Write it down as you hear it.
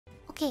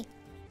Okay.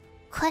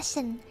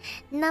 Question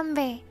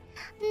number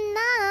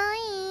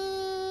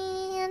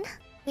 9.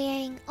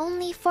 Wearing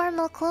only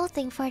formal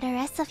clothing for the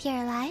rest of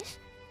your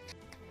life?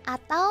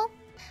 Atau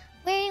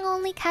wearing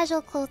only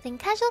casual clothing?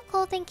 Casual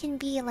clothing can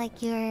be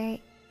like your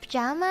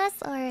pajamas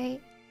or,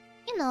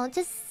 you know,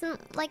 just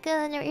like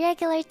a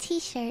regular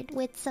t-shirt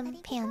with some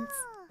pants.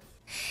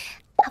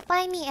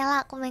 Apa ini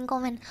Ella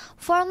komen-komen?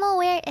 Formal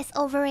wear is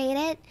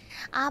overrated.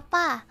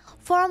 Apa?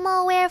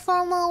 Formal wear.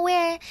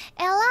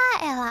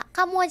 Ella,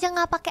 kamu aja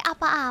nggak pakai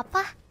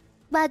apa-apa.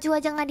 Baju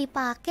aja nggak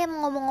dipakai,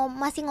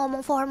 masih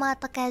ngomong formal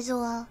atau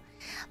casual.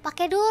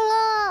 Pakai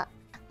dulu.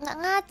 Nggak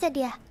ngaca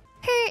dia.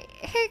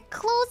 Her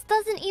clothes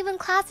doesn't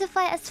even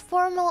classify as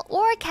formal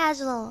or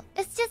casual.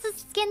 It's just a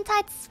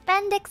skin-tight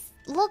spandex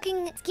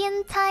looking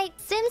skin-tight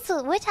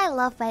swimsuit, which I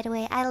love, by the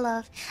way. I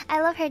love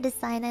her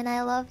design, and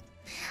I love.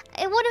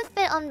 It wouldn't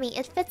fit on me.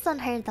 It fits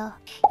on her though.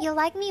 You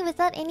like me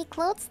without any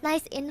clothes?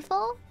 Nice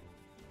info.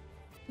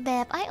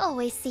 Babe, I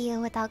always see you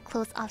without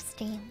clothes off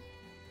stream.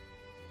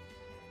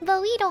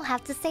 But we don't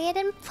have to say it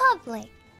in public.